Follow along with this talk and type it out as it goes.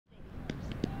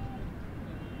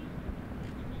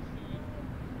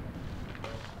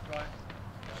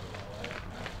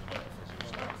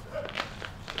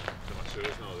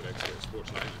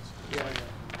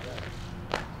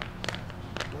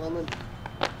Morning.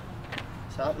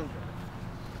 Southampton.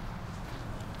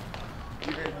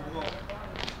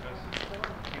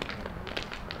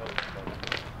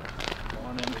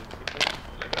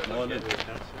 Morning.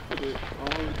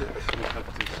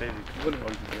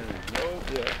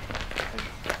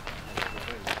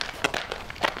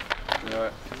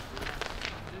 Right.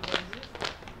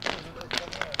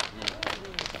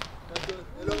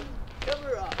 Hello.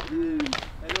 Camera.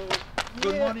 Hello.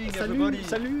 Good morning, everybody.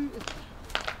 Salut.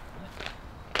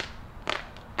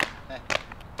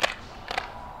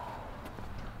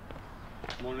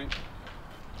 Morning.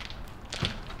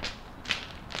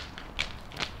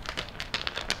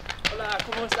 Hola,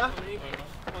 ¿cómo está?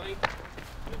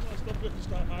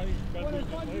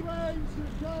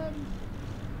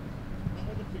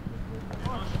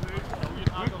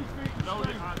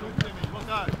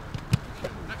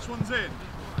 Next one's in.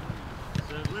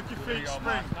 Work your feet,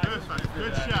 spring. Perfect.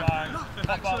 Good Shem.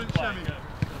 Excellent Shemmy.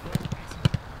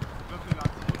 Lovely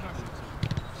lads.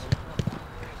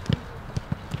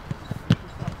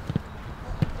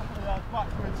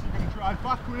 Backwards, you're going to drive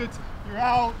backwards, you're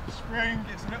out, spring,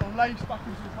 it's a little lace back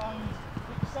into his hands,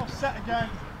 get yourself set again,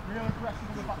 real aggressive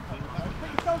on the back foot.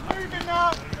 Get yourself moving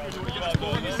now,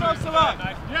 get yourself to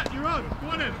that. Yeah, you're on, go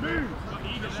on in, move,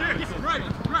 shift, right,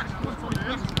 rest, come on,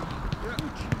 yeah.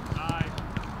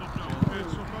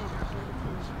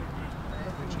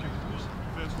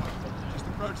 First one, just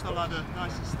approach the ladder,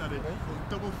 nice and steady,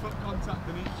 double foot contact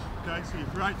in each, okay, so you're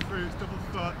right through, it's double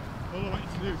foot. All I want you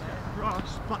to do is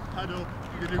cross, back pedal.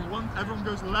 You're going to do one, everyone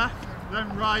goes left,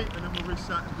 then right, and then we'll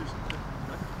reset and do something.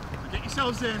 Okay? So get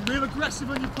yourselves in, real aggressive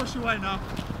when you push away now.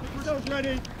 Get yourselves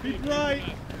ready, be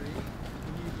bright.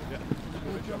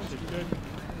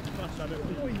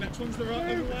 Next one's the right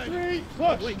other way. Three,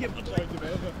 push.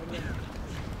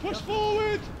 Push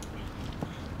forward.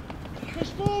 Push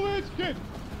forward, good.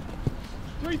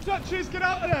 3 touches, get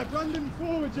out of there. Brandon,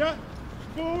 forward, yeah?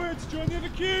 Forwards, join the other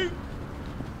queue.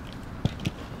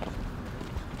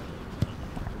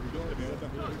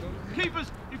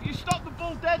 Keepers, if you stop the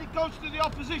ball dead, it goes to the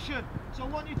opposition. So I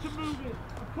want you to move it.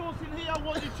 Of course, in here, I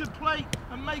want you to play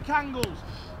and make angles.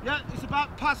 Yeah, it's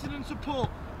about passing and support.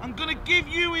 I'm going to give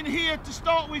you in here to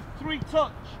start with 3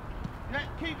 touch. Yeah,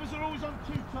 keepers are always on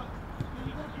 2 touch. So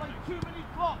you're going to play 2-minute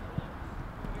clock.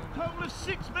 Total of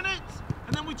 6 minutes,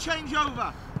 and then we change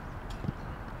over.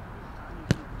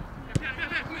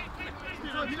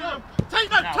 Take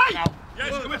that, take!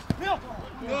 Yes, good.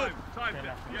 Time.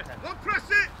 Yes. Don't press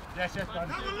it. Yes, yes, Now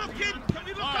we're looking. Can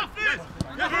we look off this?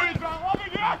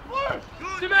 yes.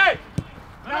 Good. To me!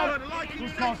 Now, I like it.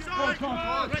 Next side. Great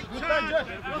turn.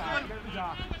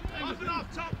 Off and off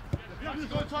top.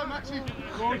 Go time, Maxie.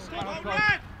 All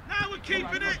right. Now we're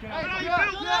keeping it. How you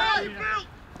built? How you built?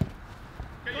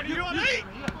 You on 8?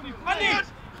 Andy!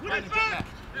 Put it back.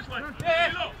 This way.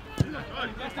 Yeah.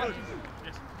 Yes.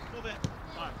 Love it.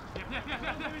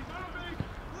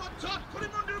 What, Todd? Put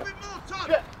him under a bit more, Todd.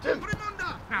 Yeah, Put him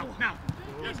under. Now.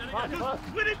 Yes,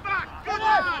 win it back. Good.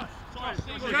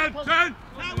 Turn.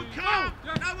 Now we're calm.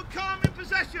 Now we're calm in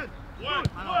possession. Good.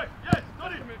 Yes,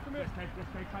 got it.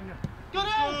 Got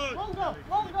it. Longer.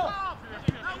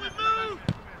 Now we move.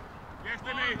 Yes,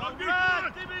 Timmy. Well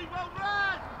run, Timmy. Well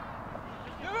run.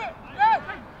 Do it. Yes.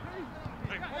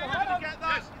 You're not going to get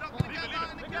that. You're not going to get that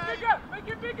in the game. Make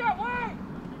it bigger. Wait.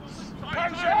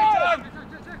 Time.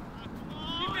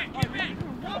 Keep it.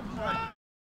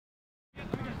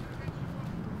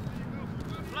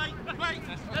 Play.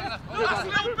 Last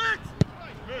little bit.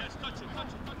 Yes, touch it.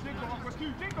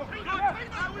 Jingle. Good.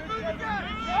 Now we move again.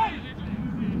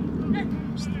 Good.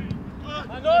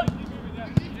 Hang on.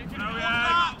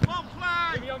 Well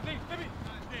played.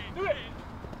 Do it.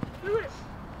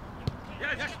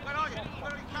 Yes. Where are you?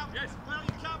 Where are you, Cam? Yes. Where are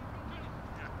you, Cam?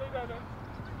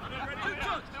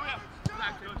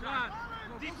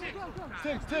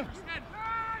 Tim.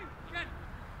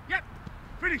 Yep.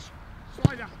 Finish.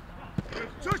 Slider.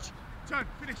 Touch. Turn.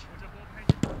 Finish.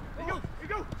 Here you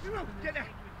go. Get there.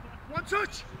 1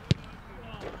 touch.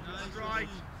 That's right.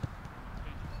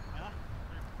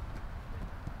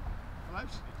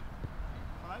 Close.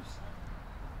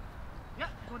 Yeah.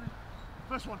 Go on in.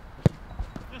 First one.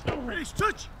 Let's go. Finish.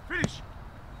 Touch. Finish.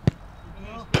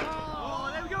 Oh,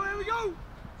 there we go.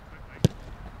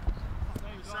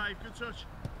 Save. Good touch.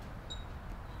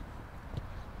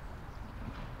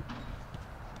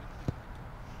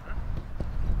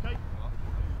 Okay.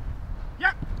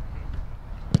 Yeah.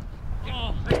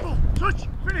 Next ball. Touch.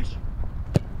 Finish.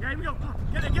 Yeah, here we go.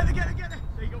 Get there.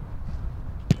 There you go.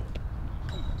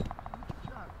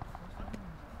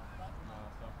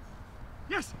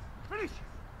 Yes. Finish.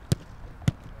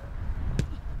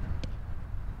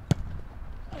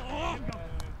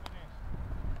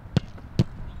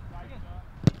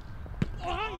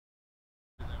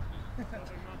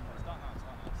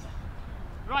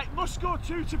 score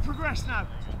 2 to progress now.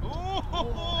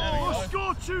 Must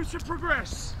score 2 to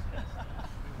progress.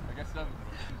 I guess 7.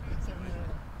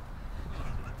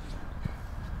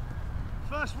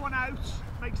 First one out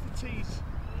makes the tees.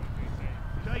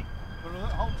 Okay? For the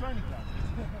whole training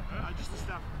ground. Just a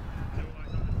step.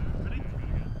 Ready?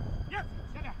 Yep.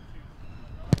 Get there.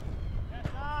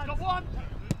 Got one.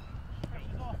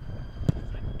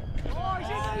 Oh, he's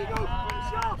in. There you go.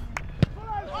 Finish off.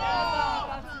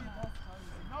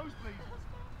 Nose, please.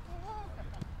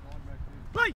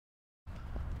 Play.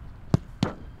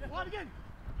 One again.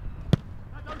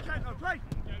 That don't count. No, play.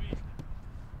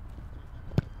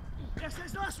 Yes,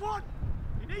 there's the last one.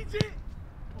 He needs it.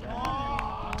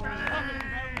 Oh,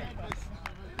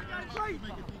 play.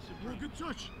 Oh, good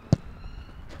touch.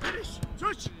 Finish.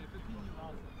 Touch.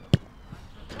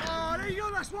 Oh, there you go.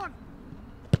 Last one.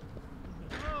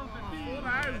 Full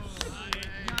house.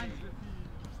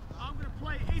 I'm going to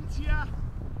play it into you.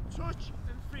 Touch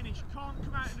and finish. Can't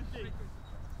come out of the deep.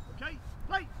 Okay?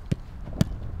 Play.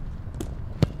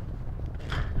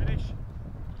 Finish.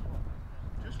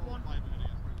 Just one.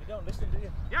 You don't listen, do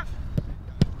you? Yep.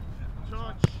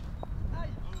 Touch.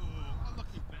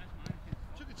 Unlucky.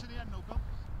 Took it to the end, no goal.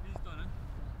 He's done it.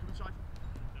 Come inside.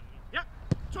 Yep.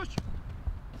 Touch.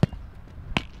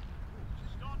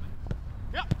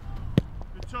 Yep.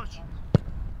 Good touch.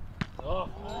 Oh.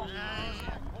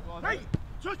 Hey,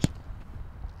 touch.